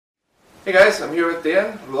Hey guys, I'm here with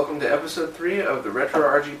Dan, and welcome to episode 3 of the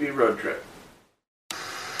RetroRGB road trip.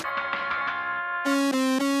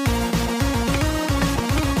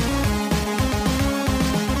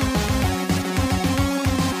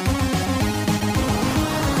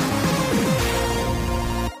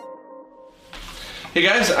 Hey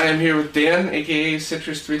guys, I am here with Dan, aka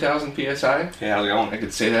Citrus 3000 PSI. Hey, how's it going? I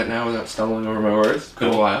could say that now without stumbling over my words. It's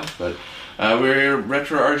been a while, but we're here,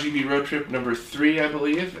 RetroRGB road trip number 3, I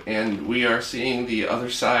believe, and we are seeing the other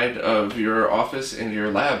side of your office and your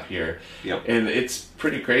lab here. Yep. And it's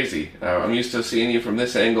pretty crazy. I'm used to seeing you from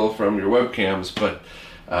this angle from your webcams, but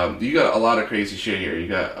you got a lot of crazy shit here. You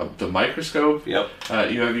got the microscope. Yep.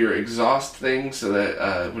 You have your exhaust thing so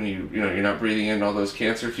that when you're not breathing in all those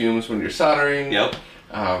cancer fumes when you're soldering. Yep.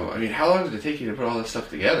 I mean, how long did it take you to put all this stuff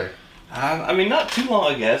together? I mean, not too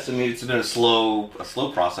long, I guess. I mean, it's been a slow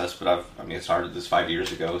process, but I started this 5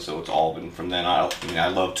 years ago, so it's all been from then. I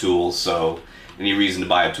love tools, so any reason to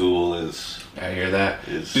buy a tool is. I hear that.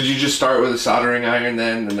 Did you just start with a soldering iron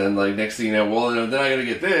then, and then like next thing you know, well, then I gotta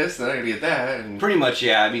get this, then I gotta get that, and pretty much,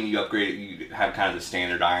 yeah. I mean, you upgrade. You have kind of the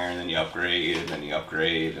standard iron, then you upgrade, and then you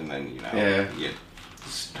upgrade, and then you get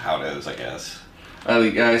how it is, I guess.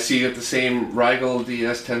 I see you got the same Rigel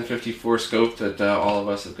DS1054 scope that all of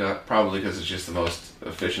us have got, probably because it's just the most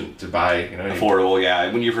efficient to buy. Affordable,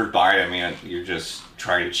 yeah. When you first buy it, I mean, you're just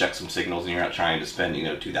trying to check some signals, and you're not trying to spend,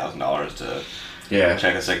 $2,000 to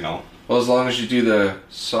check a signal. Well, as long as you do the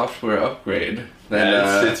software upgrade,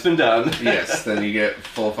 then it's been done. Yes, then you get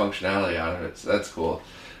full functionality out of it. So that's cool.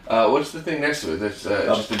 What's the thing next to it? There's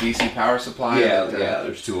just a DC power supply. Yeah,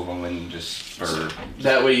 there's two of them, and just for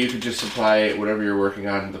that way you could just supply whatever you're working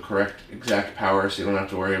on the correct exact power, so you don't have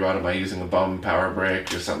to worry about am I using a bum power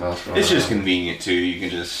brick or something else going on. It's just convenient too. You can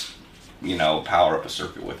just power up a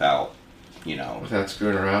circuit without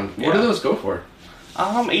screwing around. Yeah. What do those go for?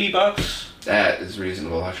 $80. That is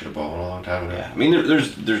reasonable. I should have bought one a long time ago. Yeah, I mean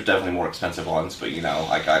there's definitely more expensive ones, but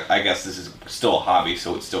I guess this is still a hobby,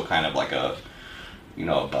 so it's still kind of like a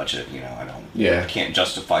a budget. I can't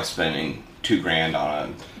justify spending $2,000 on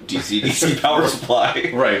a DC power supply.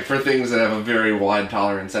 Right, for things that have a very wide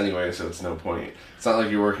tolerance anyway, so it's no point. It's not like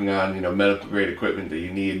you're working on, medical grade equipment that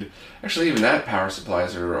you need. Actually, even that power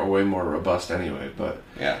supplies are way more robust anyway, but...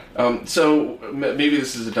 Yeah. So, maybe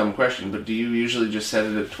this is a dumb question, but do you usually just set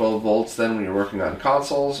it at 12 volts then when you're working on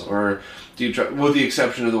consoles, or do you try, with the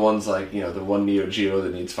exception of the ones like, the one Neo Geo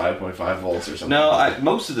that needs 5.5 volts or something? No,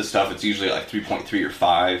 most of the stuff, it's usually like 3.3 or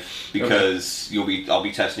 5, because I'll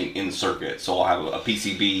be testing in circuit, so I'll have a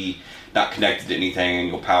PCB not connected to anything, and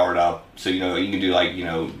you'll power it up, so you can do like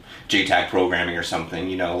JTAG programming or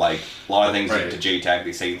something. Like a lot of things to JTAG,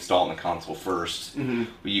 they say install in the console first,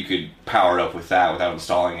 but you could power it up with that without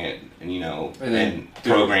installing it, and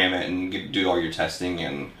program it and do all your testing.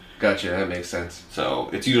 And gotcha, that makes sense. So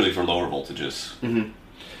it's usually for lower voltages. And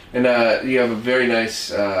you have a very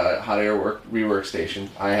nice hot air rework station.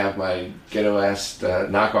 I have my ghetto-ass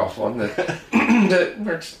knockoff one that that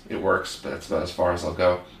works. It works, but that's about as far as I'll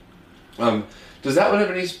go. Does that one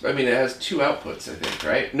have any? I mean, it has 2 outputs, I think,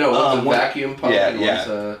 right? No, one's a vacuum pump and one's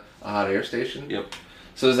a hot air station. Yep.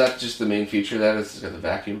 So is that just the main feature? That it's got the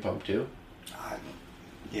vacuum pump too?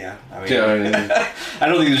 Yeah. I mean, I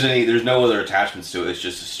don't think there's no other attachments to it. It's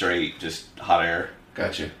just just hot air.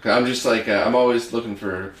 Gotcha. I'm just like I'm always looking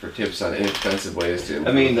for tips on inexpensive ways to.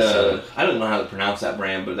 I mean, I don't know how to pronounce that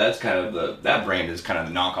brand, but that's kind of that brand is kind of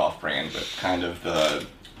the knockoff brand, but kind of the.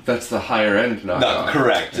 That's the higher end knockoff. No,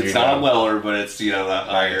 correct. It's not a Weller, but it's the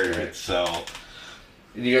higher. Right. So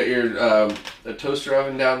you got your a toaster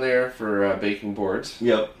oven down there for baking boards.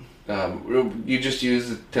 Yep. You just use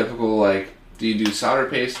the typical do you do solder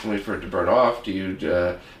paste and wait for it to burn off? Do you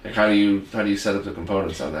how do you set up the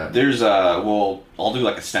components on that? There's I'll do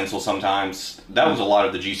like a stencil sometimes. That was a lot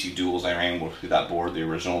of the GC duals I ran with that board, the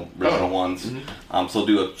original ones. So I'll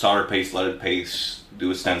do a solder paste, leaded paste, do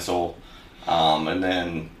a stencil. And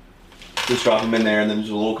then just drop them in there, and then there's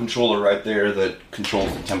a little controller right there that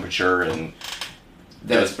controls the temperature and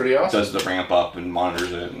that's pretty awesome. Does the ramp up and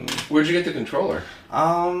monitors it. And where'd you get the controller?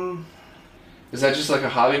 Is that just like a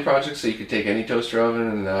hobby project, so you could take any toaster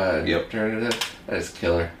oven and turn it in? That is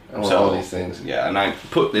killer. I want all these things. Yeah, and I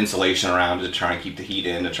put insulation around to try and keep the heat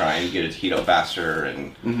in, to try and get it to heat up faster.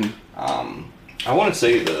 And I want to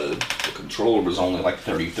say the controller was only like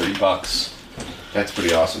 $30. That's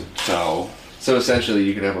pretty awesome. So essentially,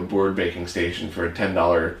 you could have a board baking station for a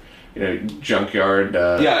 $10, junkyard.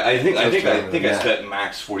 I think I spent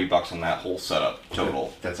max $40 on that whole setup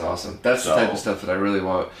total. That's awesome. That's the type of stuff that I really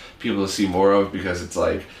want people to see more of, because it's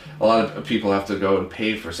like a lot of people have to go and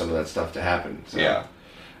pay for some of that stuff to happen. So. Yeah.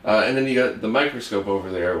 And then you got the microscope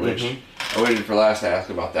over there, which I waited for last to ask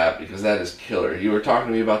about that because that is killer. You were talking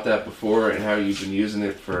to me about that before and how you've been using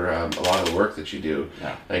it for a lot of the work that you do.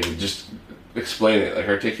 Yeah. Like, just explain it. Like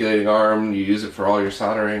articulating arm, you use it for all your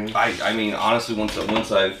soldering. I mean, honestly,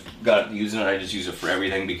 once I've got using it, I just use it for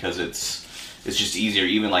everything because it's just easier.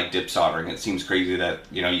 Even like dip soldering, it seems crazy that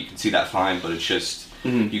you can see that fine, but it's just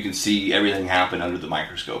you can see everything happen under the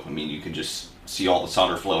microscope. I mean, you can just see all the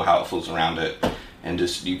solder flow, how it flows around it, and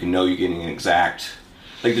just you can know you're getting an exact.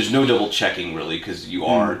 Like, there's no double checking really because you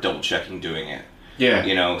are double checking doing it.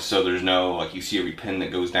 Yeah. So there's no, like, you see every pin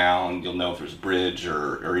that goes down, you'll know if there's a bridge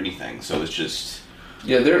or anything. So it's just.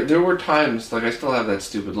 Yeah, there were times, like, I still have that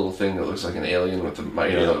stupid little thing that looks like an alien with the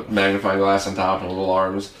magnifying glass on top and little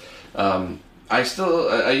arms.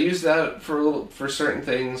 I use that for certain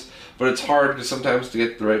things, but it's hard because sometimes to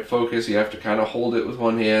get the right focus, you have to kind of hold it with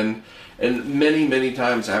one hand. And many, many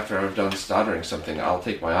times after I've done soldering something, I'll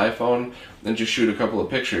take my iPhone and just shoot a couple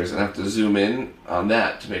of pictures and have to zoom in on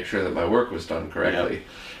that to make sure that my work was done correctly. Yep.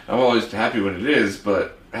 I'm always happy when it is,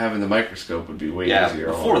 but having the microscope would be way easier.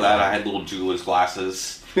 Before that, I had little jeweler's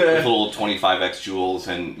glasses with little 25x jewels,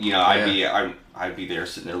 and I'd be there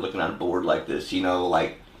sitting there looking at a board like this, and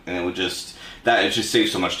it would just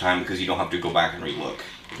saves so much time because you don't have to go back and relook.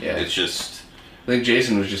 Yeah, it's just. I think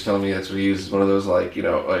Jason was just telling me that's what he uses, one of those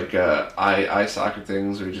eye socket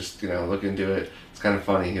things where you just look into it. It's kind of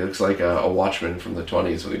funny. He looks like a watchman from the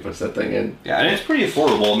 20s when he puts that thing in. Yeah, and it's pretty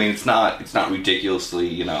affordable. I mean, it's not ridiculously,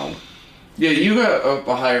 Yeah, you got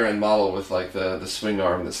a higher end model with like the swing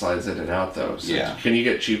arm that slides in and out though. So yeah. Can you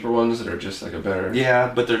get cheaper ones that are just like a better?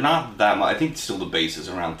 Yeah, but they're not that much. I think still the base is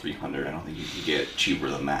around $300. I don't think you can get cheaper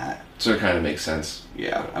than that. So it kind of makes sense.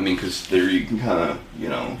 Yeah, I mean, because there you can kind of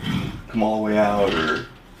come all the way out,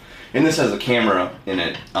 and this has a camera in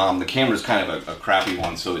it. The camera's kind of a crappy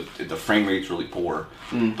one, so the frame rate's really poor.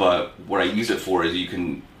 But what I use it for is you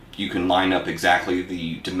can line up exactly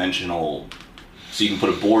the dimensional. So you can put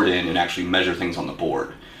a board in and actually measure things on the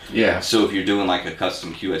board. Yeah. So if you're doing like a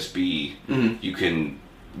custom QSB, you can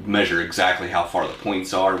measure exactly how far the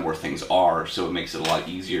points are and where things are. So it makes it a lot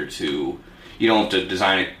easier to. You don't have to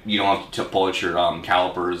design it. You don't have to pull out your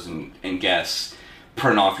calipers and guess.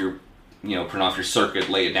 Print off your circuit,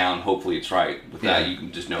 lay it down. Hopefully it's right. With that, you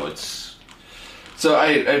can just know it's. So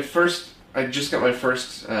I just got my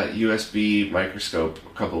first USB microscope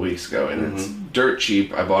a couple of weeks ago, and it's dirt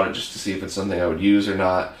cheap. I bought it just to see if it's something I would use or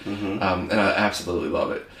not, and I absolutely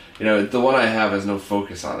love it. The one I have has no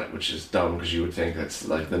focus on it, which is dumb because you would think that's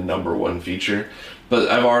like the number one feature. But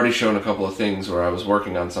I've already shown a couple of things where I was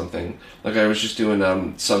working on something. Like I was just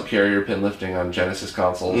doing sub-carrier pin lifting on Genesis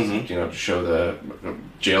consoles, to show the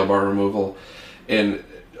jail bar removal. And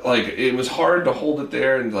like it was hard to hold it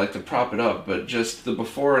there and like to prop it up, but just the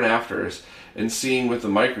before and afters and seeing with the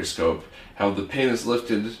microscope how the pin is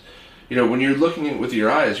lifted. When you're looking at it with your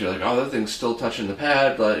eyes, you're like, oh, that thing's still touching the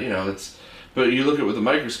pad. But but you look at it with a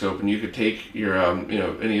microscope and you could take your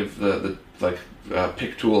any of the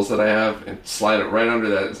pick tools that I have and slide it right under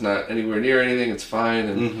that. It's not anywhere near anything. It's fine,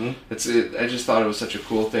 and I just thought it was such a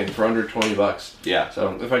cool thing for under $20. Yeah.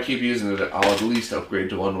 So if I keep using it, I'll at least upgrade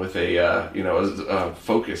to one with a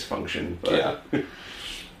focus function. But. Yeah.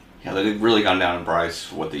 Yeah, they've really gone down in price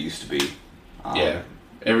for what they used to be.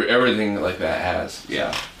 Everything like that has. So.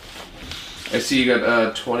 Yeah. I see you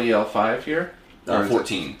got 20L5 here.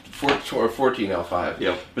 14. 14L5.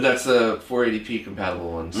 Yep. But that's the 480p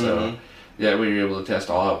compatible one. So. Yeah, where you're able to test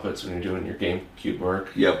all outputs when you're doing your GameCube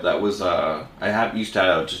work. Yep, that was used to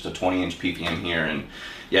have just a 20-inch PPM here, and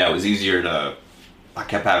yeah, it was easier to. I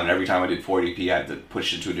kept having every time I did 480p, I had to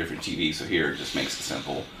push it to a different TV. So here it just makes it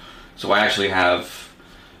simple. So I actually have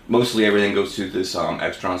mostly everything goes through this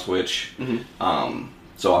Extron switch.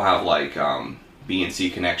 So I'll have like B and C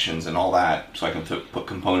connections and all that, so I can put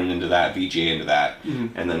component into that, VGA into that,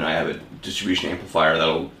 and then I have a distribution amplifier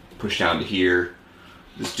that'll push down to here.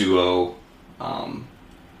 This Duo.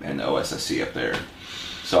 And the OSSC up there.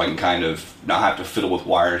 So I can kind of not have to fiddle with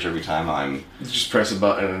wires every time I'm... Just press a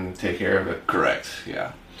button and take care of it. Correct,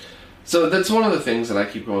 yeah. So that's one of the things that I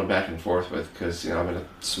keep going back and forth with, because I'm in a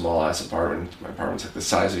small-ass apartment. My apartment's like the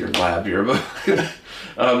size of your lab here. But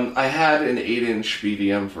I had an 8-inch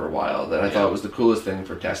BVM for a while that I thought was the coolest thing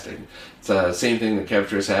for testing. It's the same thing that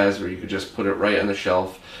Kevtris has, where you could just put it right on the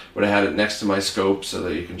shelf, but I had it next to my scope so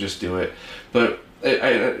that you can just do it. But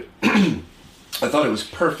I thought it was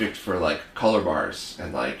perfect for like color bars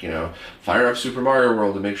and fire up Super Mario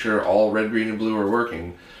World to make sure all red, green, and blue are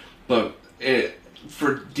working. But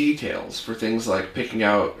for details, for things like picking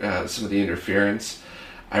out some of the interference,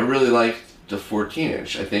 I really liked the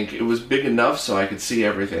 14-inch. I think it was big enough so I could see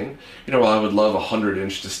everything. While I would love a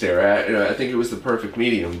 100-inch to stare at, I think it was the perfect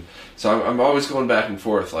medium. So I'm always going back and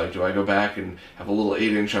forth. Like, do I go back and have a little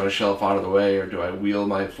 8-inch on a shelf out of the way, or do I wheel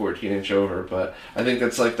my 14-inch over? But I think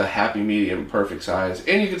that's like the happy medium, perfect size,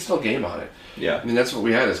 and you can still game on it. Yeah. I mean, that's what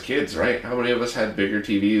we had as kids, right? How many of us had bigger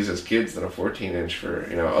TVs as kids than a 14-inch for,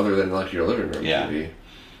 other than like your living room TV?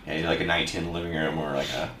 Yeah, like a 19 in the living room or like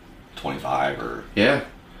a 25 or... Yeah.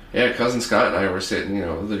 Yeah, Cousin Scott and I were sitting,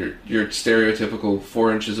 your stereotypical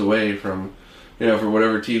 4 inches away from, for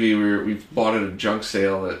whatever TV we bought at a junk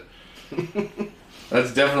sale.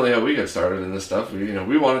 That's definitely how we got started in this stuff.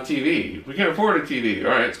 We want a TV. We can't afford a TV.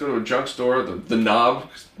 All right, let's go to a junk store. The knob,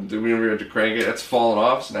 we never had to crank it. That's fallen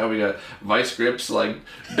off. So now we got vice grips like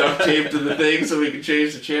duct taped to the thing so we can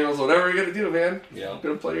change the channels. Whatever you're gonna do, man. Yeah.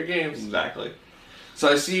 Gonna play your games. Exactly. So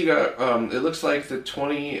I see you got, it looks like the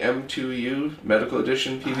 20 M2U Medical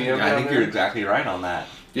Edition PVM. I think you're exactly right on that.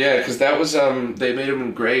 Yeah, because that was, they made them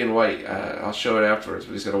in gray and white. I'll show it afterwards,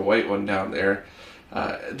 but he's got a white one down there.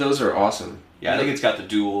 Those are awesome. Yeah, I think it's got the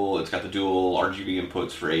dual RGB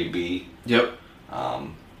inputs for A, B. Yep. Yeah,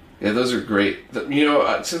 those are great.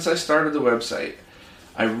 Since I started the website,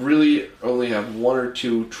 I really only have one or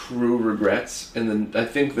two true regrets, and then I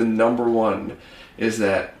think the number one is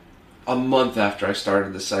that a month after I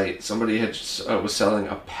started the site, somebody was selling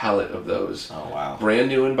a pallet of those. Oh, wow. Brand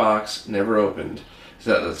new in box, never opened.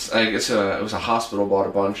 So I guess it was a hospital bought a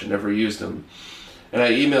bunch and never used them. And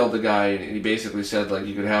I emailed the guy, and he basically said, like,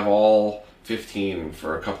 you could have all 15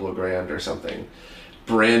 for a couple of grand or something.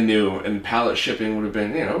 Brand new, and pallet shipping would have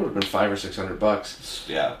been, it would have been $500 or $600.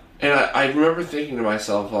 Yeah. And I remember thinking to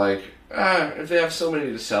myself, like, if they have so many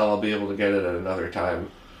to sell, I'll be able to get it at another time.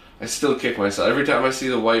 I still kick myself. Every time I see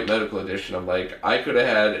the white medical edition, I'm like, I could have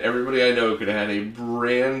had, everybody I know could have had a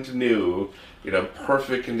brand new,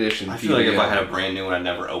 perfect condition. I feel like if I had a brand new one I'd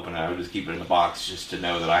never open it, I would just keep it in the box just to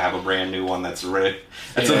know that I have a brand new one that's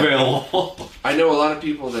available. I know a lot of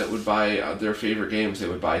people that would buy their favorite games, they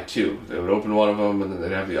would buy two. They would open one of them and then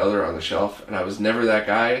they'd have the other on the shelf. And I was never that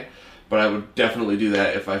guy, but I would definitely do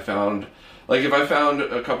that if I found... Like, if I found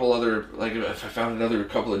a couple other, if I found another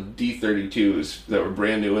couple of D32s that were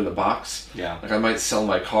brand new in the box, yeah, I might sell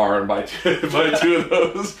my car and buy two of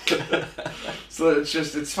those. So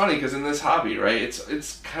it's funny because in this hobby, right,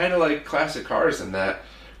 it's kind of like classic cars in that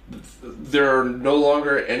there are no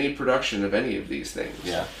longer any production of any of these things.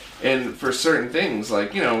 Yeah. And for certain things,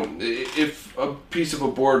 like, if a piece of a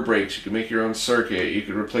board breaks, you can make your own circuit, you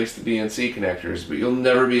could replace the BNC connectors, but you'll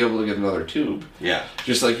never be able to get another tube. Yeah.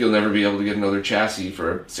 Just like you'll never be able to get another chassis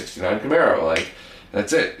for a 69 Camaro. Like,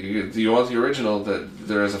 that's it. You want the original, that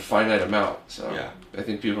there is a finite amount. So yeah. I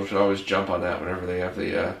think people should always jump on that whenever they have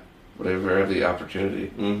the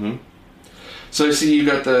opportunity. Mm-hmm. So I see you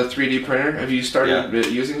got the 3D printer. Have you started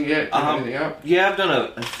using it yet? Anything out? Yeah, I've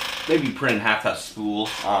done maybe printed half that spool.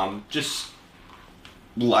 I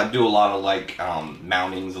do a lot of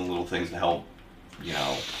mountings and little things to help.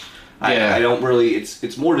 I don't really.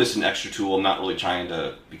 It's more just an extra tool. I'm not really trying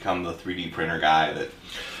to become the 3D printer guy that.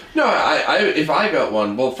 No, if I got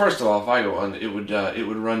one, well, first of all, if I got one, it would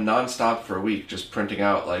run nonstop for a week, just printing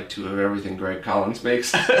out like two of everything Greg Collins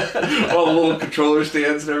makes, all the little controller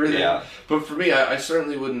stands and everything. Yeah. But for me, I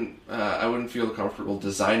certainly wouldn't. I wouldn't feel comfortable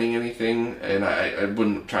designing anything, and I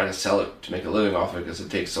wouldn't try to sell it to make a living off it because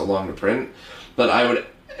it takes so long to print. But I would.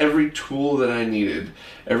 Every tool that I needed,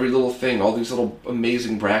 every little thing, all these little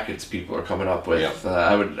amazing brackets people are coming up with.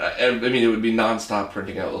 Yeah. It would be nonstop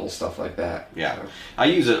printing out little stuff like that. Yeah, so. I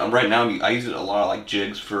use it right now. I use it a lot of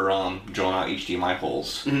jigs for drilling out HDMI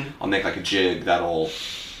holes. Mm-hmm. I'll make a jig that'll.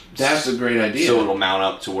 That's a great idea. So it'll mount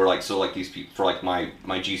up to where these people for my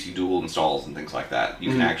GC Dual installs and things like that. You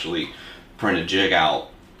can actually print a jig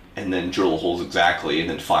out and then drill the holes exactly and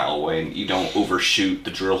then file away, and you don't overshoot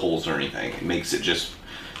the drill holes or anything. It makes it just.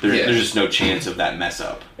 There's just no chance of that mess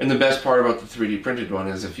up. And the best part about the 3D printed one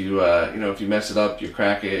is if you mess it up, you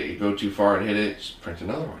crack it, you go too far and hit it, just print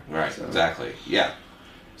another one. Right, so. Exactly. Yeah.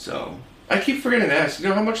 So. I keep forgetting to ask,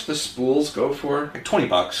 how much the spools go for? Like $20.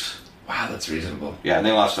 Wow, that's reasonable. Yeah, and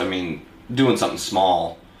they last, doing something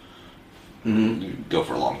small, you go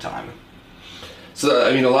for a long time. So,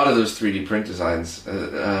 a lot of those 3D print designs,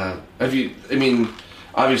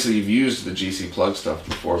 obviously, you've used the GC plug stuff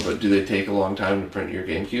before, but do they take a long time to print your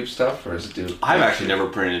GameCube stuff, or does it do? I've actually never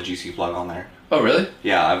printed a GC plug on there. Oh, really?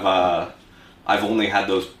 Yeah, I've only had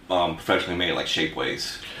those professionally made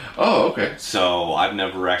Shapeways. Oh, okay. So I've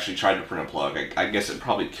never actually tried to print a plug. I guess it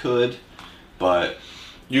probably could, but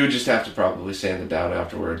You would just have to probably sand it down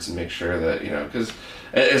afterwards and make sure that, because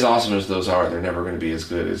as awesome as those are, they're never going to be as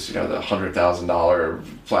good as, the $100,000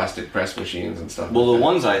 plastic press machines and stuff. Well, like the that.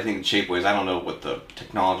 ones I think Shapeways, I don't know what the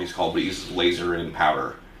technology is called, but it uses laser and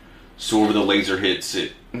powder. So wherever the laser hits,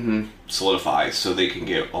 it solidifies, so they can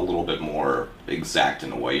get a little bit more exact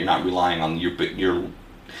in a way. You're not relying on you're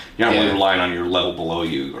not really relying on your level below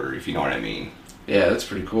you, or if you know what I mean. Yeah, that's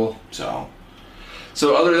pretty cool.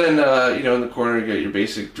 So other than in the corner you got your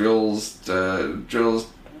basic drills,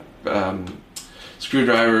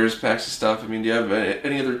 screwdrivers, packs of stuff. I mean, do you have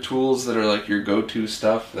any other tools that are like your go-to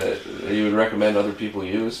stuff that you would recommend other people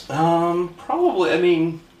use? Probably. I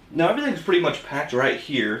mean, no, everything's pretty much packed right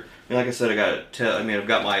here. I mean, like I said, I've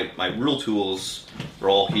got my real tools are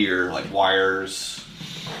all here, like wires,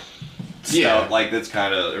 stuff. Like that's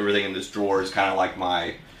kind of everything in this drawer is kind of like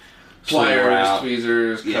my pliers,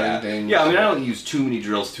 tweezers, cutting things. Yeah, I mean, I don't use too many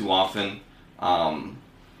drills too often,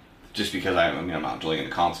 just because I'm not drilling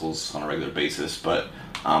into consoles on a regular basis, but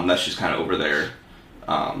that's just kind of over there.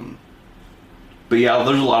 But yeah,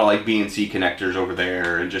 there's a lot of like BNC connectors over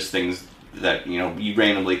there, and just things that you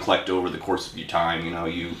randomly collect over the course of your time. You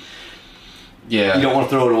don't want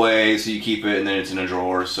to throw it away, so you keep it, and then it's in a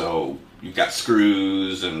drawer. So you've got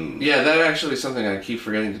screws and that actually is something I keep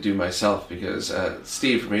forgetting to do myself, because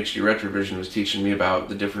Steve from HD RetroVision was teaching me about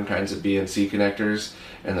the different kinds of BNC connectors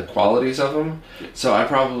and the qualities of them. So I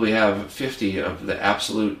probably have 50 of the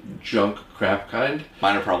absolute junk crap kind.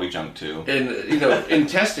 Mine are probably junk too. And in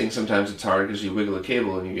testing, sometimes it's hard because you wiggle a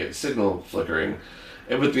cable and you get signal flickering.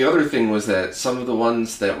 But the other thing was that some of the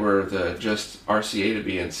ones that were the just RCA to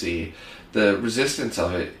BNC, the resistance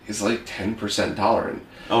of it is like 10% tolerant.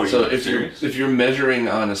 Oh, so serious? if you're measuring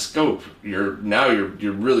on a scope, you're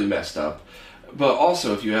really messed up. But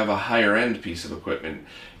also, if you have a higher end piece of equipment,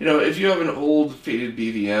 if you have an old faded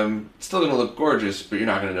BVM, it's still going to look gorgeous, but you're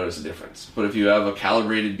not going to notice a difference. But if you have a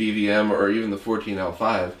calibrated BVM or even the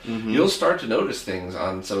 14L5, you'll start to notice things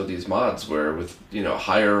on some of these mods where with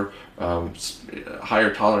higher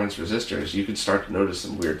tolerance resistors, you can start to notice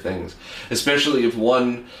some weird things. Especially if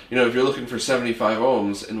one, if you're looking for 75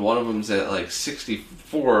 ohms and one of them's at like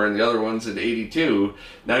 64 and the other one's at 82,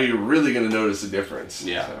 now you're really going to notice a difference.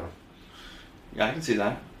 Yeah. Yeah, I can see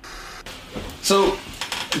that. So,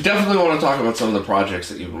 definitely want to talk about some of the projects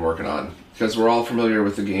that you've been working on, because we're all familiar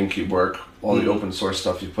with the GameCube work, all the open source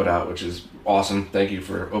stuff you put out, which is awesome. Thank you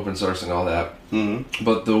for open sourcing all that.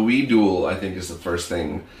 But the Wii Dual, I think, is the first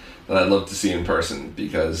thing that I'd love to see in person,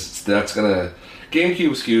 because that's gonna.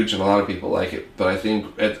 GameCube's huge and a lot of people like it, but I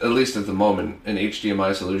think at least at the moment, an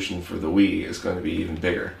HDMI solution for the Wii is going to be even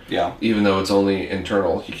bigger. Yeah. Even though it's only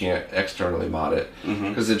internal, you can't externally mod it,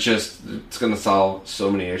 because it's going to solve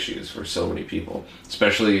so many issues for so many people.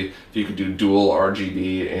 Especially if you could do dual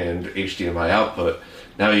RGB and HDMI output.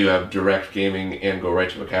 Now you have direct gaming and go right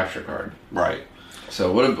to a capture card. Right.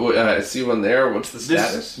 So I see one there. What's the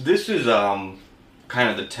status? This is kind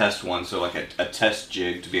of the test one, so like a test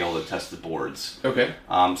jig to be able to test the boards. Okay.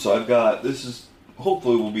 So I've got, this is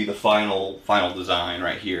hopefully will be the final design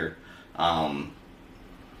right here.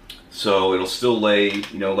 So it'll still lay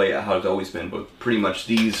out how it's always been, but pretty much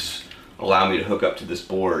these allow me to hook up to this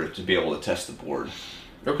board to be able to test the board.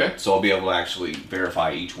 Okay. So I'll be able to actually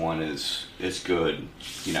verify each one is good,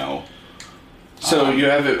 So you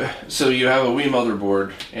have it. So you have a Wii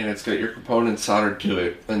motherboard, and it's got your components soldered to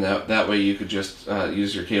it, and that way you could just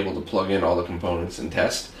use your cable to plug in all the components and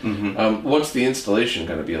test. What's the installation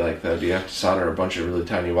going to be like? Though, do you have to solder a bunch of really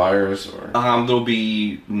tiny wires, or? There'll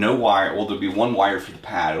be no wire. Well, there'll be one wire for the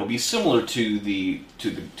pad. It'll be similar to the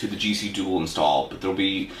GC Dual install, but there'll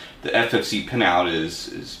be the FFC pinout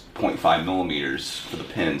is 0.5 millimeters for the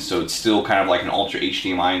pins, so it's still kind of like an Ultra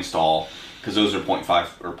HDMI install. Because those are 0.5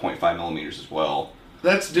 or 0.5 millimeters as well.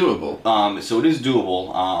 That's doable. So it is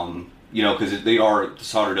doable. Because the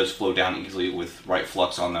solder does flow down easily with right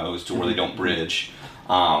flux on those to where they don't bridge.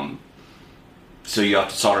 So you have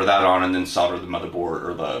to solder that on and then solder the motherboard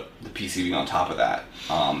or the PCB on top of that.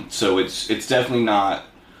 So it's definitely not.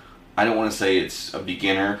 I don't want to say it's a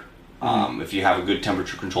beginner. If you have a good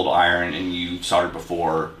temperature controlled iron and you soldered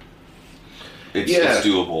before, it's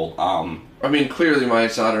doable. I mean, clearly my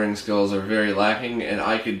soldering skills are very lacking, and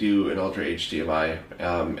I could do an Ultra HDMI.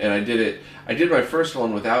 And I did it. I did my first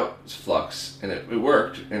one without flux, and it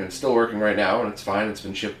worked, and it's still working right now, and it's fine. It's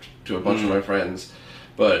been shipped to a bunch of my friends,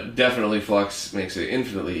 but definitely flux makes it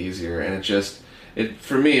infinitely easier. And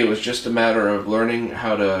for me, it was just a matter of learning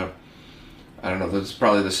how to. I don't know. That's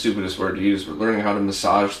probably the stupidest word to use, but learning how to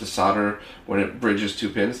massage the solder when it bridges two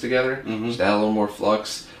pins together. Just add a little more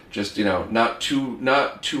flux. Just not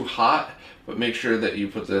too hot. But make sure that you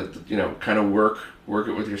put the kind of work work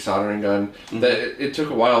it with your soldering gun. Mm-hmm. That it took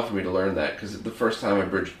a while for me to learn that, because the first time I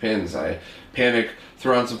bridged pins, I panic,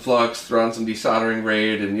 throw on some flux, throw on some desoldering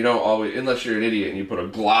braid, and you don't always, unless you're an idiot and you put a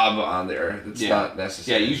glob on there, it's not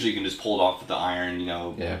necessary. Yeah, usually you can just pull it off with the iron,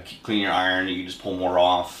 Yeah. clean your iron, you can just pull more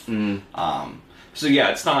off. Mm-hmm. So yeah,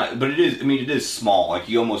 it's not, but it is, I mean, it is small. Like,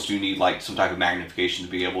 you almost do need, like, some type of magnification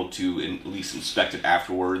to be able to at least inspect it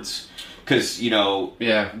afterwards. Because,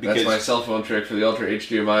 Yeah, that's my cell phone trick for the Ultra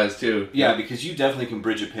HDMIs, too. Yeah, because you definitely can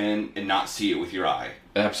bridge a pin and not see it with your eye.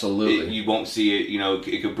 Absolutely. You won't see it,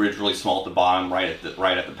 it could bridge really small at the bottom, right at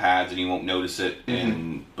the pads, and you won't notice it.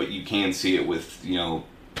 Mm-hmm. But you can see it with,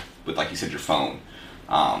 with, like you said, your phone.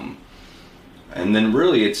 And then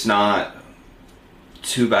really it's not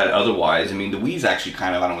too bad otherwise. I mean, the Wii's actually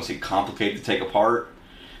kind of, I don't want to say complicated to take apart,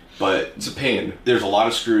 but it's a pain. There's a lot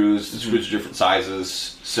of screws. The screws are different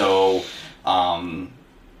sizes, so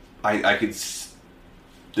I could.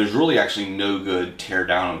 There's really actually no good tear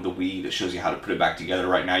down of the Wii that shows you how to put it back together.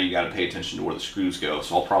 Right now, you got to pay attention to where the screws go.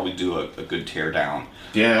 So I'll probably do a good tear down.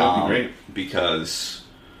 Yeah, that'd be great. Because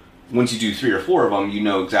once you do 3 or 4 of them, you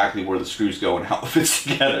know exactly where the screws go and how it fits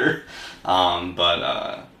together.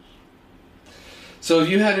 So have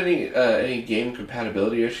you had any game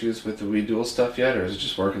compatibility issues with the Wii Dual stuff yet, or is it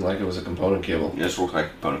just working like it was a component cable? It just works like a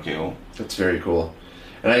component cable. That's very cool.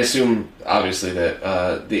 And I assume, obviously,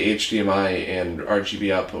 that the HDMI and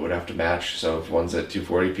RGB output would have to match, so if one's at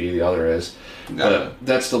 240p, the other is. But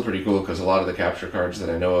that's still pretty cool, because a lot of the capture cards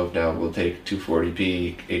that I know of now will take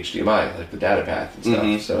 240p HDMI, like the data path and stuff.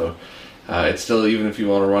 Mm-hmm. So it's still, even if you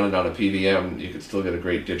want to run it on a PVM, you could still get a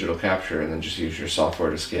great digital capture and then just use your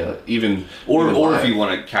software to scale it. Or if you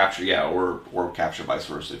want to capture, or capture vice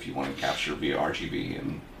versa, if you want to capture via RGB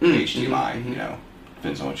and HDMI,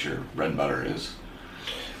 depends on what your bread and butter is.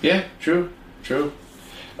 Yeah, true.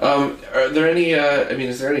 Are there any,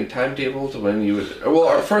 is there any timetable to when you would...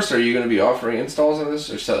 Well, first, are you going to be offering installs on this,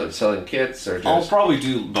 or selling kits, or just... I'll probably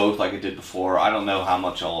do both like I did before. I don't know how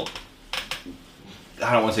much I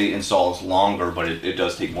don't want to say installs longer, but it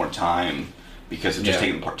does take more time, because it's just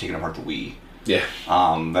taking apart the Wii. Yeah.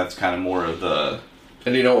 That's kind of more of the...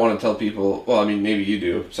 And you don't want to tell people... Well, I mean, maybe you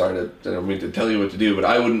do. Sorry, I don't mean to tell you what to do, but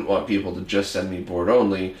I wouldn't want people to just send me board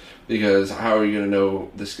only, because how are you going to know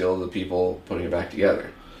the skill of the people putting it back together?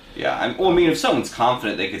 Yeah, if someone's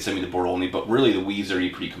confident, they could send me the board only, but really the Wii's are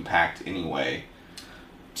pretty compact anyway.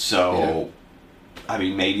 So,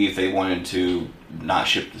 maybe if they wanted to not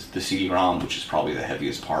ship the CD-ROM, which is probably the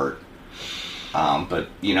heaviest part. But,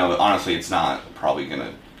 honestly, it's not probably going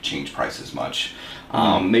to change prices much.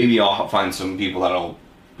 Maybe I'll find some people that'll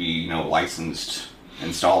be, licensed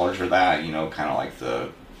installers for that, kind of like the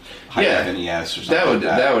high-def NES or something like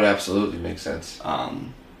that. That would absolutely make sense.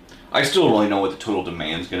 I still don't really know what the total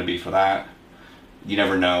demand is going to be for that. You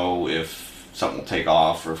never know if something will take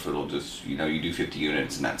off, or if it'll just, you do 50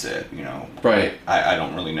 units and that's it, Right. I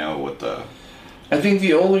don't really know what the... I think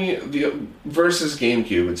versus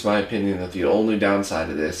GameCube, it's my opinion that the only downside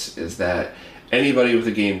of this is that anybody with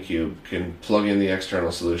a GameCube can plug in the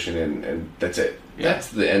external solution and that's it. Yeah. That's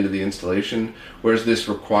the end of the installation, whereas this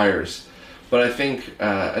requires... But I think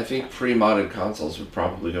pre-modded consoles would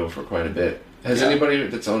probably go for quite a bit. Has anybody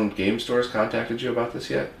that's owned game stores contacted you about this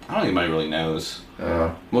yet? I don't think anybody really knows.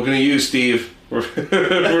 Looking at you, Steve. He'll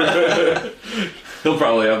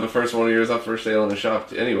probably have the first one of yours up for sale in the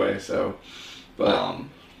shop anyway. So, but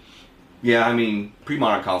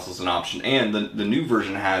pre-modded consoles is an option, and the new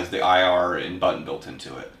version has the IR and button built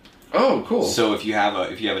into it. Oh, cool! So if you have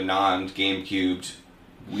a non-GameCube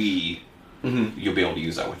Wii, you'll be able to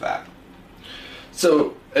use that with that.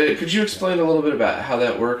 So, could you explain a little bit about how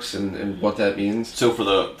that works and what that means? So for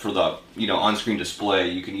the on-screen display,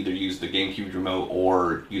 you can either use the GameCube remote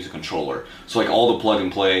or use a controller. So like all the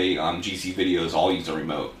plug-and-play GC videos all use a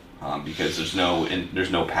remote because there's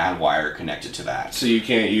no pad wire connected to that. So you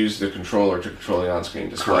can't use the controller to control the on-screen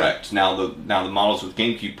display. Correct. Now the models with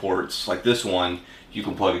GameCube ports, like this one, you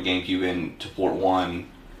can plug a GameCube in to port 1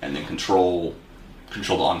 and then control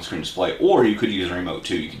the on-screen display, or you could use a remote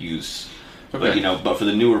too. You could use... Okay. But for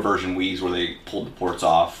the newer version Wii's where they pulled the ports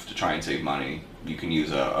off to try and save money, you can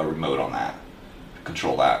use a remote on that to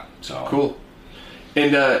control that. So cool.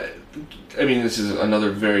 And this is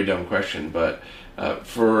another very dumb question, but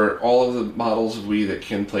for all of the models of Wii that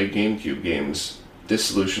can play GameCube games, this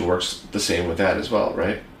solution works the same with that as well,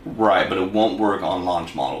 right? Right, but it won't work on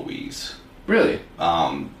launch model Wii's. Really?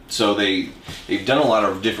 So they've done a lot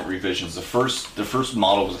of different revisions. The first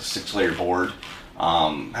model was a 6-layer board.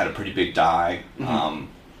 Had a pretty big die on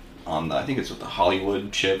I think it's with the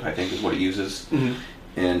Hollywood chip, I think is what it uses.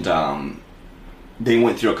 And they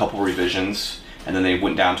went through a couple revisions. and then they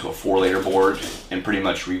went down to a 4-layer board and pretty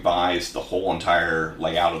much revised the whole entire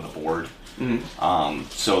layout of the board. Mm-hmm.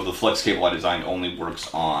 So the flex cable I designed only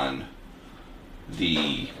works on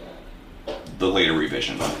the later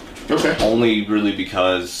revision. Okay. Only really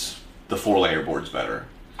because the 4-layer board's better.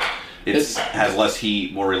 It has less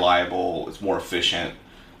heat, more reliable, it's more efficient,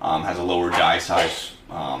 has a lower die size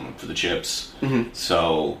for the chips. Mm-hmm.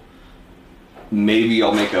 So maybe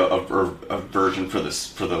I'll make a version for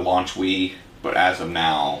the launch Wii, but as of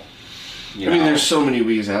now, I mean, there's so many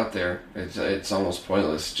Wiis out there. It's almost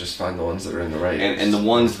pointless. Just find the ones that are in the right. And the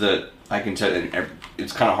ones that I can tell,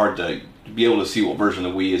 it's kind of hard to be able to see what version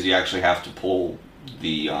of the Wii is. You actually have to pull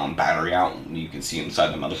the battery out, and you can see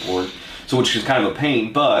inside the motherboard. So, which is kind of a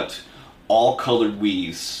pain, but all colored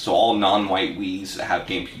Wiis, so all non-white Wiis that have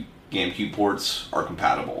GameCube ports are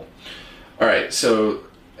compatible. All right, so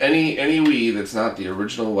any Wii that's not the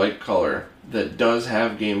original white color that does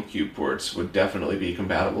have GameCube ports would definitely be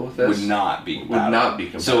compatible with this? Would not be compatible. Would not be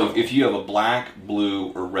compatible. So if you have a black,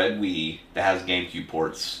 blue, or red Wii that has GameCube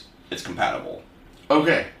ports, it's compatible.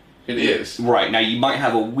 Okay, it is. Right, now you might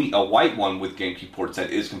have a white one with GameCube ports that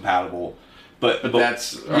is compatible, but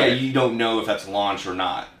that's... right. You don't know if that's launch or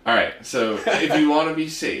not. Alright, so if you want to be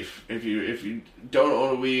safe, if you don't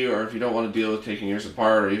own a Wii, or if you don't want to deal with taking yours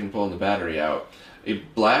apart or even pulling the battery out, a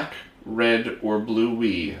black, red, or blue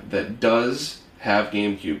Wii that does have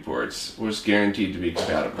GameCube ports was guaranteed to be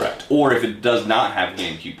compatible. Correct. Or if it does not have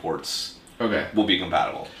GameCube ports, will be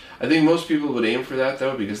compatible. I think most people would aim for that,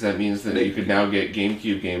 though, because that means that you could now get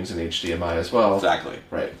GameCube games in HDMI as well. Exactly.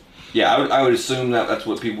 Right. Yeah, I would assume that that's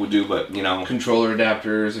what people would do, but, Controller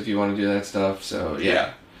adapters, if you want to do that stuff, so,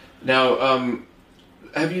 yeah. Now,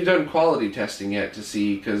 have you done quality testing yet to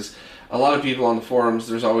see, because a lot of people on the forums,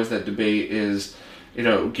 there's always that debate is...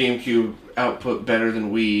 GameCube output better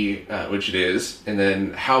than Wii, which it is, and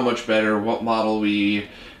then how much better, what model Wii,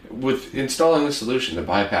 with installing the solution that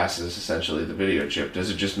bypasses essentially the video chip, does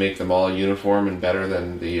it just make them all uniform and better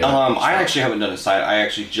than the... I actually haven't done a site. I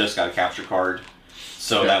actually just got a capture card,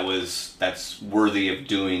 so okay. that's worthy of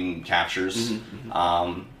doing captures.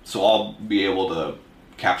 Mm-hmm. So I'll be able to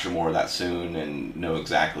capture more of that soon and know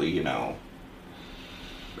exactly,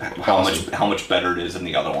 how much better it is than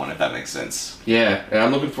the other one, if that makes sense. Yeah, and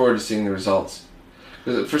I'm looking forward to seeing the results.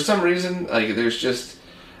 For some reason, there's just,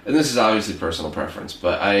 and this is obviously personal preference,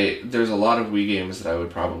 but there's a lot of Wii games that I would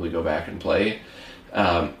probably go back and play,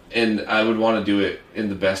 and I would want to do it in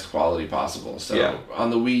the best quality possible. So on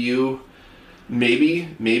the Wii U, maybe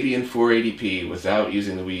in 480p without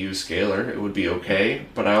using the Wii U scaler, it would be okay,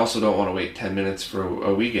 but I also don't want to wait 10 minutes for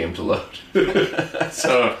a Wii game to load.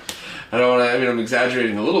 So... I don't want to, I'm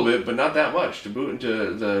exaggerating a little bit, but not that much. To boot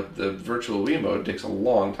into the virtual Wii mode takes a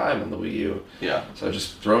long time on the Wii U. Yeah. So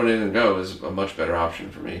just throw it in and go is a much better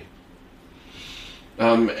option for me.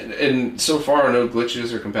 And so far, no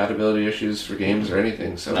glitches or compatibility issues for games or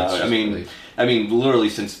anything. So no, it's literally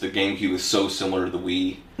since the GameCube is so similar to the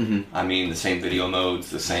Wii, mm-hmm. The same video modes,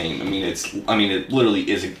 the same. It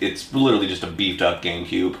literally is. It's literally just a beefed up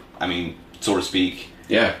GameCube. So to speak.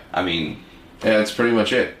 Yeah. Yeah, that's pretty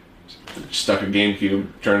much it. Stuck a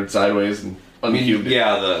GameCube, turned it sideways, and uncubed it.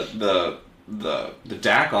 Yeah, the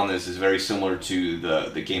DAC on this is very similar to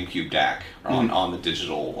the GameCube DAC on the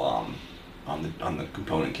digital on the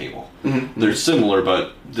component cable. Mm-hmm. They're similar,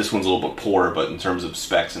 but this one's a little bit poorer. But in terms of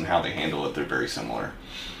specs and how they handle it, they're very similar.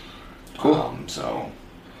 Cool. So,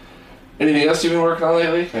 anything else you've been working on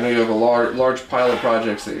lately? I know you have a large pile of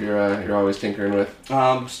projects that you're always tinkering with.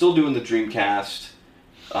 Still doing the Dreamcast.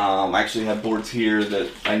 I actually have boards here that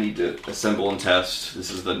I need to assemble and test. This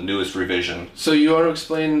is the newest revision. So you want to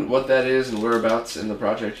explain what that is and whereabouts in the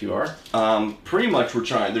project you are? Pretty much we're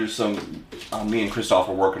trying, there's some, me and Christoph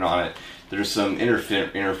are working on it. There's some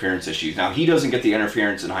interference issues. Now he doesn't get the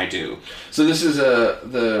interference and I do. So this is the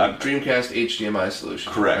Dreamcast HDMI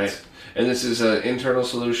solution, correct. Right? And this is an internal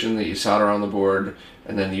solution that you solder on the board,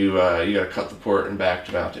 and then you got to cut the port and back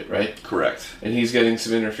to mount it, right? Correct. And he's getting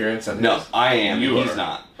some interference on his? No, I am. He's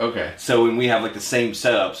not. Okay. So when we have the same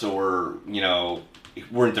setup, so we're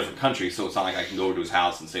in different countries, so it's not like I can go over to his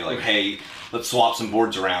house and say hey, let's swap some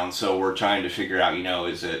boards around. So we're trying to figure out,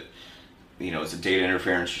 is it data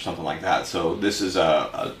interference or something like that. So this is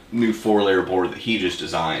a new 4-layer board that he just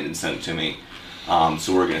designed and sent to me.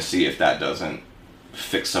 So we're going to see if that doesn't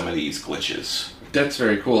fix some of these glitches. That's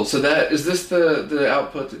very cool. So is this the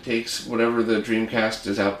output that takes whatever the Dreamcast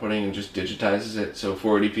is outputting and just digitizes it? So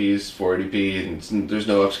 480p is 480p and there's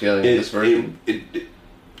no upscaling in this version?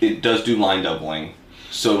 It does do line doubling.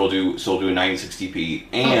 So it'll do a 960p,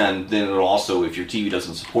 and then it'll also, if your TV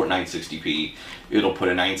doesn't support 960p, it'll put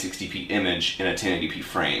a 960p image in a 1080p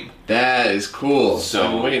frame. That is cool. So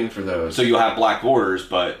I'm waiting for those. So you'll have black borders,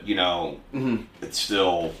 but it's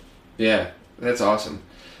still. Yeah, that's awesome.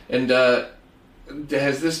 And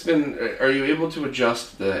has this been? Are you able to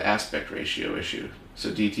adjust the aspect ratio issue? So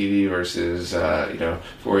DTV versus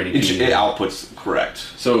 480p. It outputs correct.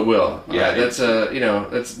 So it will. Yeah.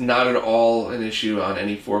 That's not at all an issue on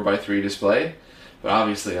any 4:3 display, but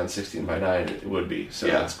obviously on 16:9 it would be. So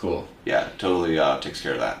that's cool. Yeah, totally takes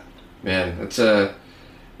care of that. Man,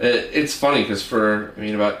 it's funny because for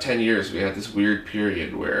about 10 years we had this weird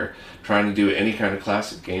period where trying to do any kind of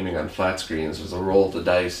classic gaming on flat screens was a roll of the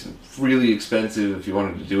dice and really expensive if you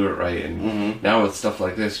wanted to do it right. And now with stuff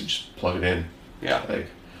like this, you just plug it in. Yeah. Like,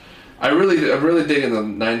 I'm really digging the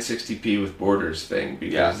 960p with borders thing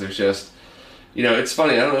because there's just, it's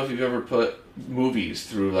funny. I don't know if you've ever put movies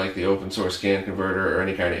through like the open source scan converter or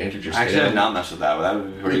any kind of integer scale. Actually, I did not mess with that. That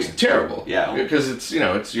would be pretty. It's terrible. Yeah. Because it's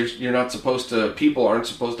you're not supposed to. People aren't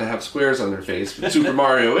supposed to have squares on their face, but Super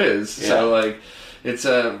Mario is. Yeah. So like. It's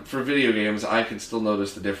for video games. I can still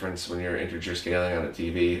notice the difference when you're integer scaling on a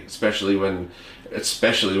TV, especially when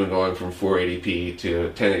going from 480p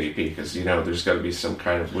to 1080p, because there's got to be some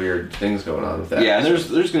kind of weird things going on with that. Yeah, and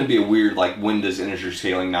there's going to be a weird when does integer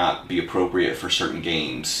scaling not be appropriate for certain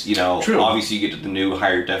games? True. Obviously you get to the new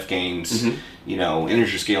higher def games.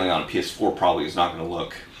 Integer scaling on a PS4 probably is not going to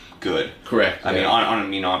look good. Correct. I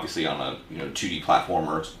mean, obviously on a 2D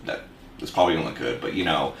platformer that. It's probably gonna look good, but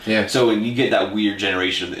Yeah. So when you get that weird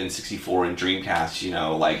generation of the N64 and Dreamcast,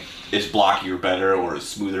 is blockier better or is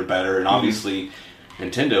smoother better? And obviously,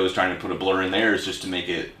 Nintendo is trying to put a blur in theirs just to make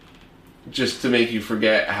you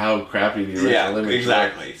forget how crappy the original image was.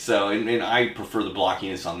 Exactly. So and I prefer the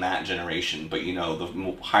blockiness on that generation, but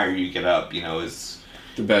the higher you get up, is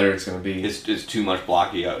the better it's gonna be. It's too much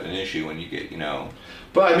blocky an issue when you get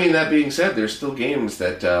But that being said, there's still games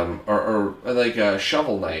that are like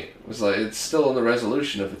Shovel Knight. It's still in the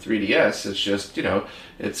resolution of a 3DS. It's just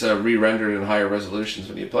it's re-rendered in higher resolutions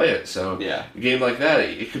when you play it. So a game like that,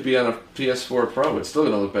 it could be on a PS4 Pro. It's still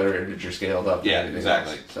going to look better integer scaled up. Yeah,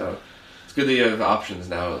 exactly. Else. So it's good that you have options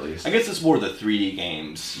now at least. I guess it's more the 3D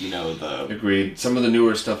games. Agreed. Some of the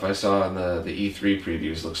newer stuff I saw in the E3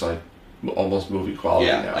 previews looks like almost movie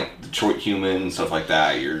quality now. Like Detroit Human and stuff like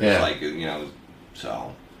that. You're just like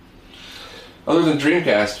So, other than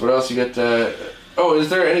Dreamcast, what else you get? Is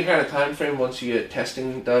there any kind of time frame once you get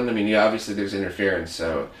testing done? Obviously there's interference,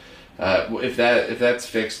 so if that's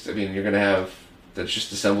fixed, you're gonna have that's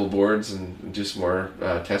just assemble boards and do some more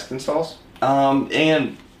test installs.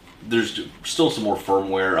 And there's still some more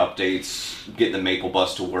firmware updates, getting the Maple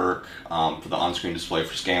Bus to work for the on-screen display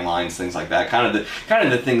for scan lines, things like that. Kind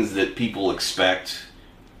of the things that people expect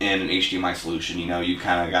in an HDMI solution. You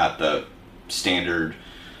kind of got the standard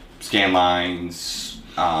scan lines,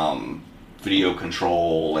 video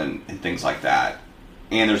control, and things like that.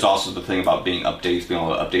 And there's also the thing about being updates, being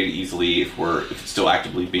able to update it easily if it's still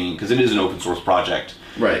actively being, because it is an open source project.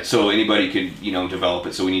 Right. So anybody could develop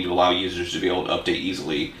it. So we need to allow users to be able to update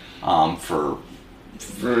easily for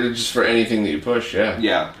anything that you push. Yeah.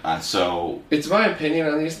 Yeah. So it's my opinion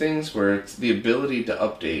on these things where it's the ability to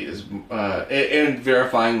update is and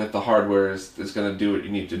verifying that the hardware is going to do what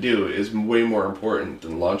you need to do is way more important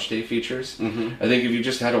than launch day features. I think if you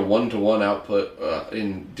just had a one-to-one output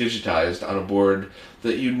in digitized on a board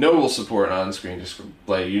that will support an on-screen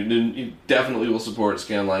display, you definitely will support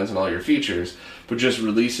scan lines and all your features, but just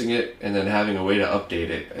releasing it and then having a way to update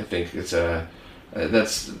it, I think it's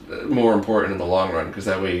that's more important in the long run, because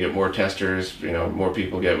that way you get more testers, more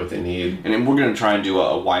people get what they need. And then we're going to try and do a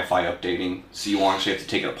Wi-Fi updating, so you won't actually have to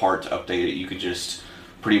take it apart to update it. You could just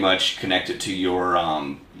pretty much connect it to your,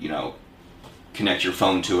 connect your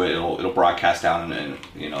phone to it. It'll broadcast out an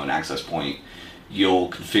access point. You'll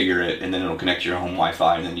configure it, and then it'll connect to your home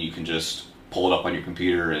Wi-Fi, and then you can just pull it up on your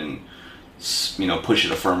computer and push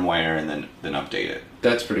it a firmware and then update it.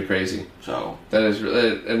 That's pretty crazy. So that is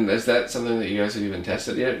really, and is that something that you guys have even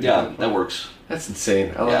tested yet? Yeah, that works. That's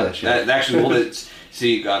insane. I love that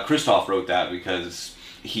shit. Christoph wrote that because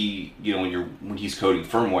he, when he's coding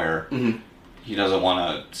firmware, he doesn't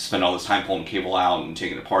want to spend all this time pulling the cable out and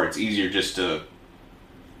taking it apart. It's easier just to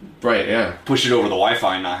push it over the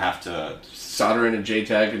Wi-Fi and not have to solder in a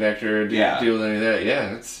JTAG connector, deal with any of that.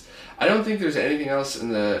 Yeah, I don't think there's anything else in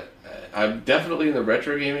the. I'm definitely in the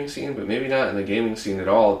retro gaming scene, but maybe not in the gaming scene at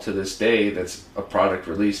all to this day that's a product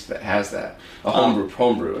released that has that. A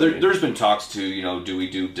homebrew. There's been talks to, do we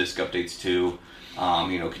do disk updates too?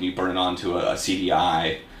 Can you burn it onto a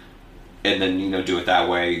CDI? and then do it that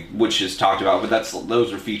way, which is talked about. But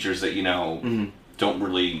those are features that don't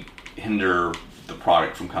really hinder the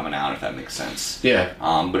product from coming out, if that makes sense. Yeah.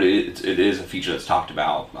 But it is a feature that's talked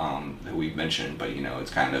about that we've mentioned, but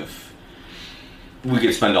it's kind of, we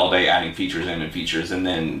could spend all day adding features and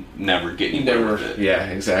then never get anywhere with it. Yeah,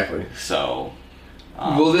 exactly. So,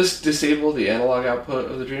 will this disable the analog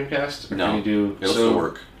output of the Dreamcast? Or no, can you do, it'll still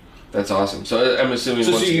work. That's awesome. So I'm assuming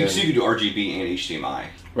so you can do RGB and HDMI.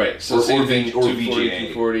 Right. So or same thing, 240,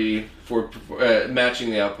 VGA. 240 for matching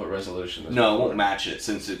the output resolution. No, it won't match it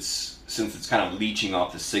since it's kind of leeching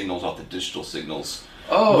off the signals, off the digital signals.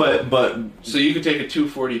 Oh, but so you could take a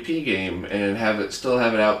 240p game and still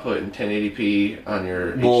have it output in 1080p on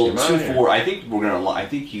your HDMI? I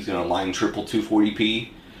think he's gonna line triple 240p.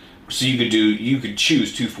 So you could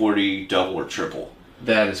choose 240 double or triple.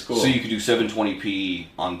 That is cool. So you could do 720p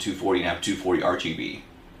on 240 and have 240 RGB.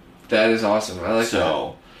 That is awesome. I like that.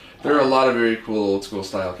 So there are a lot of very cool old school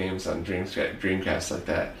style games on Dreamcast like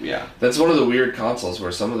that. Yeah. That's one of the weird consoles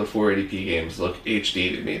where some of the 480p games look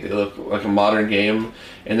HD to me. They look like a modern game,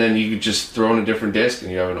 and then you could just throw in a different disc and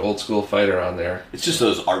you have an old school fighter on there. It's just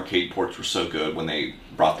those arcade ports were so good when they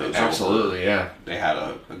brought those Absolutely, over. yeah. They had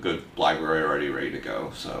a good library already ready to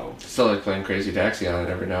go, so... Still like playing Crazy Taxi on it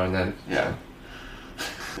every now and then. Yeah.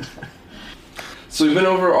 So we've been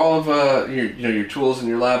over all of your tools and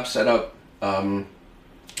your lab setup.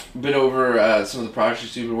 Been over some of the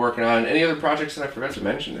projects you've been working on. Any other projects that I forgot to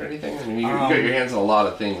mention or anything? I mean, you got your hands on a lot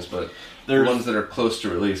of things, but the ones that are close to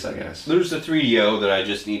release, I guess. There's the 3DO that I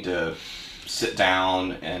just need to sit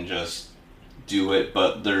down and just do it,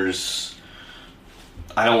 but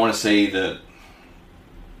I don't want to say that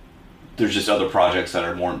there's just other projects that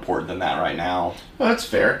are more important than that right now. Well, that's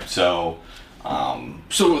fair. So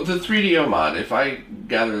the 3DO mod, if I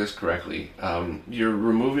gather this correctly, you're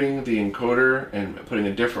removing the encoder and putting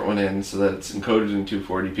a different one in so that it's encoded in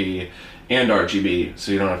 240p and RGB,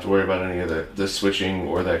 so you don't have to worry about any of the switching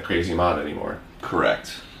or that crazy mod anymore.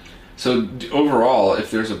 Correct. So overall,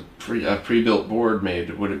 if there's a pre-built board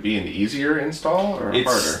made, would it be an easier install or harder?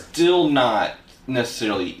 It's still not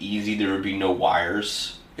necessarily easy. There would be no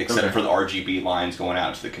wires except for the RGB lines going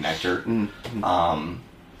out to the connector. Mm-hmm.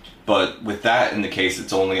 But with that in the case,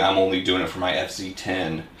 I'm only doing it for my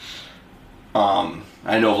FZ10.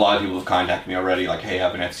 I know a lot of people have contacted me already, like, hey, I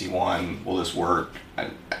have an FZ1, will this work?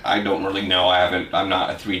 I don't really know. I'm not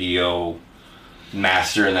a 3DO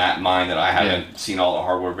master in that mind that I haven't seen all the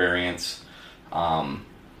hardware variants. But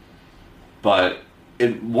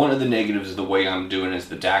one of the negatives of the way I'm doing is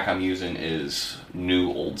the DAC I'm using is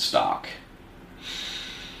new old stock.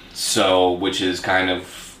 So, which is kind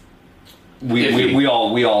of, we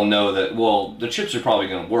all know that, well, the chips are probably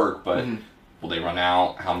going to work, but will they run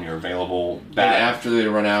out? How many are available? And after they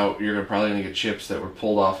run out, you're probably going to get chips that were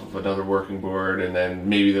pulled off of another working board, and then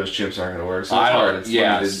maybe those chips aren't going to work. So it's hard. It's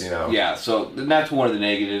limited, Yeah, so that's one of the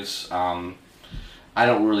negatives. I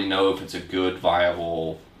don't really know if it's a good,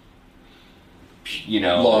 viable,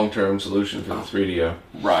 long-term solution for the 3DO.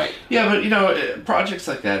 Right. Yeah, but projects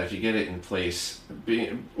like that, if you get it in place,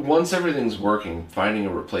 once everything's working, finding a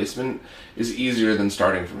replacement is easier than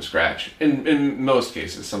starting from scratch. In most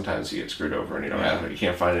cases, sometimes you get screwed over and you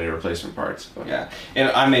can't find any replacement parts. But. Yeah, and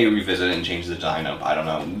I may revisit it and change the design up. I don't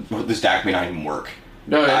know. This DAC may not even work.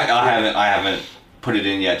 No, I haven't put it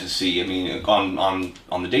in yet to see. I mean, on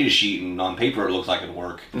the data sheet and on paper, it looks like it'll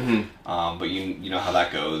work. Mm-hmm. But you know how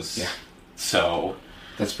that goes. Yeah. So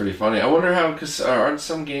that's pretty funny. I wonder how, because aren't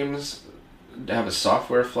some games have a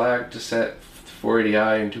software flag to set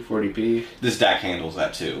 480i and 240p? This DAC handles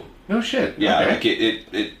that too. No shit. Yeah, okay.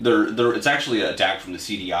 it's actually a DAC from the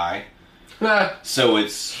CDI. So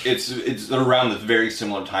they're around the very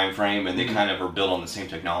similar time frame, and they kind of are built on the same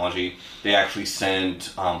technology. They actually send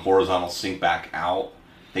horizontal sync back out.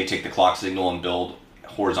 They take the clock signal and build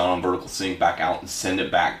horizontal and vertical sync back out and send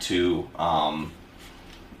it back to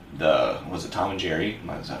was it Tom and Jerry?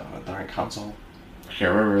 Was that the right console? I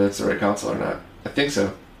can't remember if that's the right console or not. I think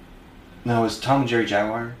so. No, it was Tom and Jerry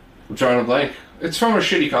Jaguar. I'm drawing a blank. It's from a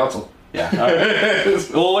shitty console. Yeah.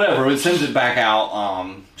 Well, whatever. It sends it back out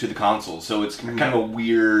to the console, so it's kind of a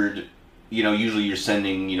weird. Usually you're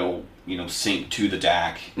sending sync to the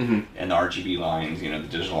DAC and the RGB lines, the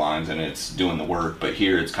digital lines, and it's doing the work. But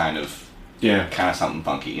here it's kind of something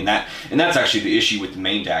funky, and that's actually the issue with the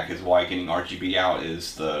main DAC is why getting RGB out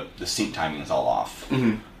is the sync timing is all off.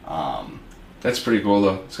 Mm-hmm. That's pretty cool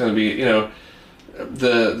though. It's going to be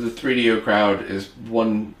the 3DO crowd is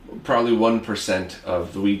probably 1%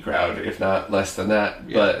 of the Wii crowd, if not less than that.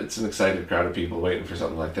 Yeah. But it's an excited crowd of people waiting for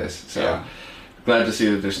something like this. So glad to see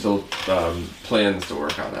that there's still plans to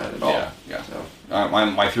work on that at all. Yeah. So.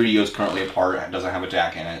 My 3DO is currently apart. It doesn't have a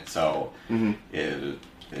jack in it, so it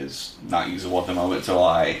is not usable at the moment. So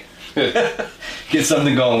I get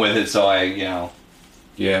something going with it. So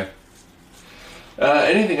Yeah.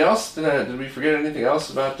 Anything else? Did we forget anything else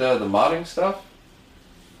about the modding stuff?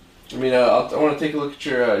 I mean, I want to take a look at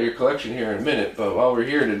your collection here in a minute. But while we're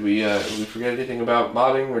here, did we forget anything about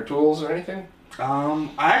modding or tools or anything? I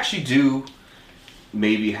actually do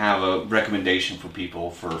maybe have a recommendation for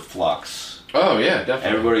people for Flux. Oh yeah,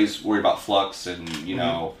 definitely. Everybody's worried about Flux, and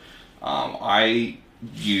I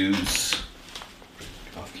use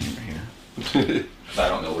off camera here. I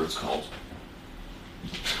don't know what it's called.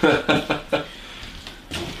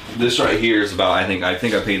 This right here is about I think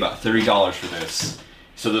I paid about $30 for this,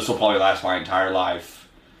 so this will probably last my entire life.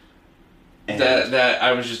 And that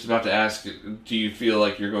I was just about to ask. Do you feel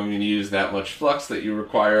like you're going to use that much flux that you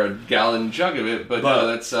require a gallon jug of it? But no,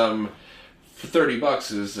 that's for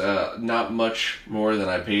 $30 is not much more than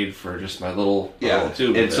I paid for just my little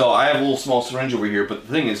tube. And so I have a little small syringe over here. But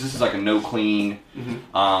the thing is, this is like a no clean.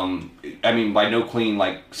 I mean, by no clean,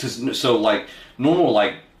 like so like normal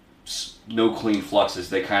like no clean fluxes.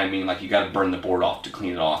 They kind of mean like you got to burn the board off to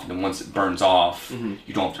clean it off, and then once it burns off,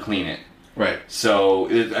 you don't have to clean it. Right. So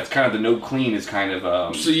that's kind of the no clean is kind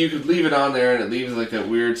of. So you could leave it on there and it leaves like that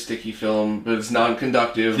weird sticky film, but it's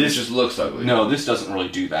non-conductive. This just looks ugly. No, this doesn't really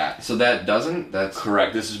do that. So that doesn't? That's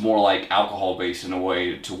correct. This is more like alcohol based in a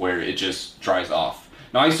way to where it just dries off.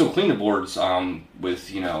 Now I still clean the boards with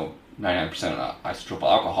 99% isopropyl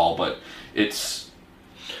alcohol, but it's.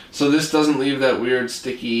 So this doesn't leave that weird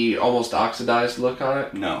sticky, almost oxidized look on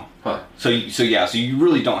it? No. Huh. So you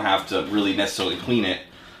really don't have to really necessarily clean it.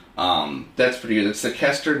 That's pretty good. It's the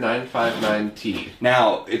Kester 959T.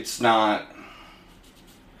 Now it's not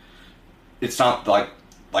like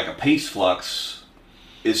a paste flux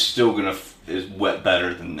is still is wet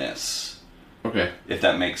better than this. Okay. If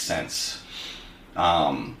that makes sense.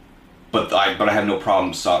 But I have no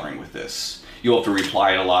problem soldering with this. You'll have to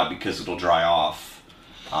reapply it a lot because it'll dry off.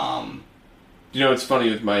 It's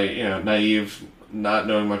funny with my naive not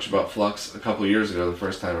knowing much about flux. A couple of years ago, the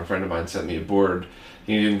first time a friend of mine sent me a board.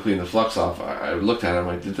 He didn't clean the flux off. I looked at it. I'm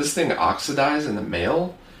like, did this thing oxidize in the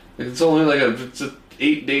mail? It's only like it's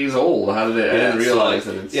 8 days old. How did it? I didn't realize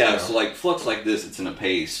that it's. Yeah, so like flux like this, it's in a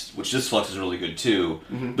paste, which this flux is really good too.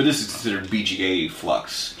 But this is considered BGA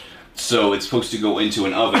flux, so it's supposed to go into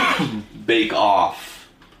an oven, bake off.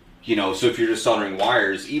 So if you're just soldering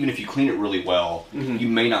wires, even if you clean it really well, you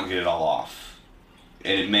may not get it all off,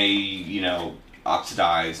 and it may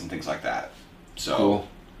oxidize and things like that. So. Cool.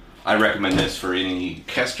 I recommend this for any...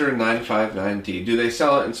 Kester 959T. Do they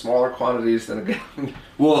sell it in smaller quantities than a gallon?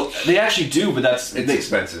 Well, they actually do, but it's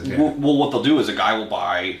expensive. Yeah. Well, what they'll do is a guy will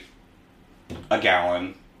buy a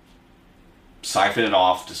gallon, siphon it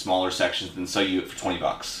off to smaller sections, and sell you it for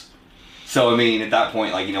 $20. So, I mean, at that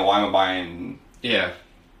point, why am I buying... Yeah.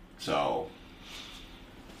 So...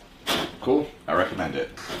 Cool. I recommend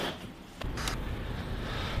it.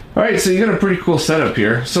 Alright, so you got a pretty cool setup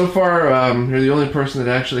here. So far, you're the only person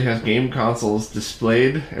that actually has game consoles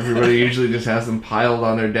displayed. Everybody usually just has them piled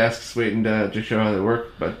on their desks waiting to show how they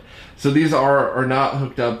work. So these are not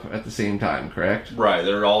hooked up at the same time, correct? Right,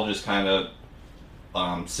 they're all just kind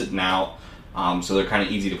of sitting out. So they're kind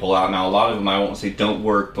of easy to pull out. Now, a lot of them I won't say don't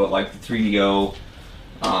work, but like the 3DO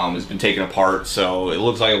has been taken apart, so it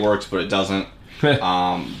looks like it works, but it doesn't.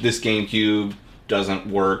 This GameCube doesn't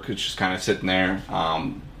work. It's just kind of sitting there.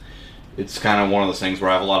 It's kind of one of those things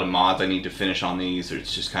where I have a lot of mods I need to finish on these.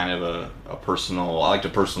 It's just kind of a personal... I like to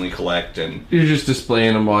personally collect and... You're just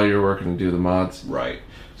displaying them while you're working to do the mods. Right.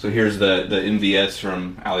 So here's the MVS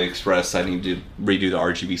from AliExpress I need to redo the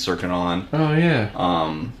RGB circuit on. Oh, yeah.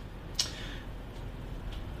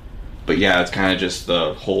 But yeah, it's kind of just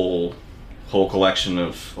the whole collection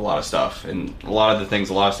of a lot of stuff. And a lot of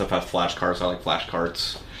stuff has flash carts. I like flash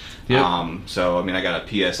carts. Yep. So, I mean, I got a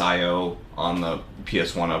PSIO on the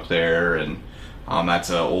PS1 up there, and that's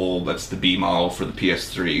the B model for the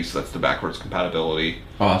PS3, so that's the backwards compatibility.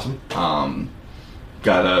 Awesome.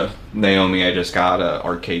 Got a Naomi, I just got a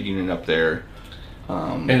arcade unit up there.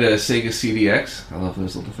 And a Sega CDX. I love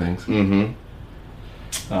those little things.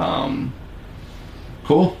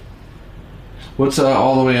 Cool. What's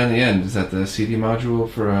all the way on the end? Is that the CD module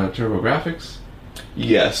for TurboGrafx?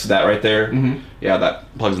 Yes, that right there. Yeah,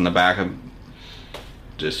 that plugs in the back.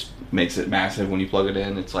 Just makes it massive when you plug it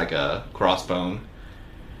in. It's like a crossbone.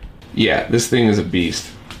 Yeah, this thing is a beast.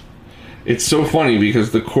 It's so funny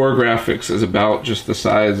because the core graphics is about just the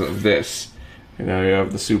size of this. And now you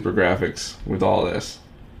have the super graphics with all this.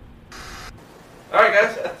 Alright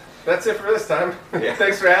guys, that's it for this time. Yeah.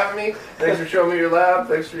 Thanks for having me. Thanks for showing me your lab.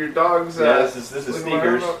 Thanks for your dogs. Yeah, this is looking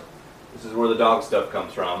around. Sneakers. This is where the dog stuff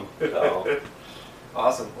comes from. So.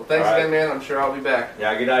 Awesome. Well, thanks again, man. I'm sure I'll be back.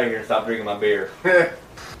 Yeah, get out of here and stop drinking my beer.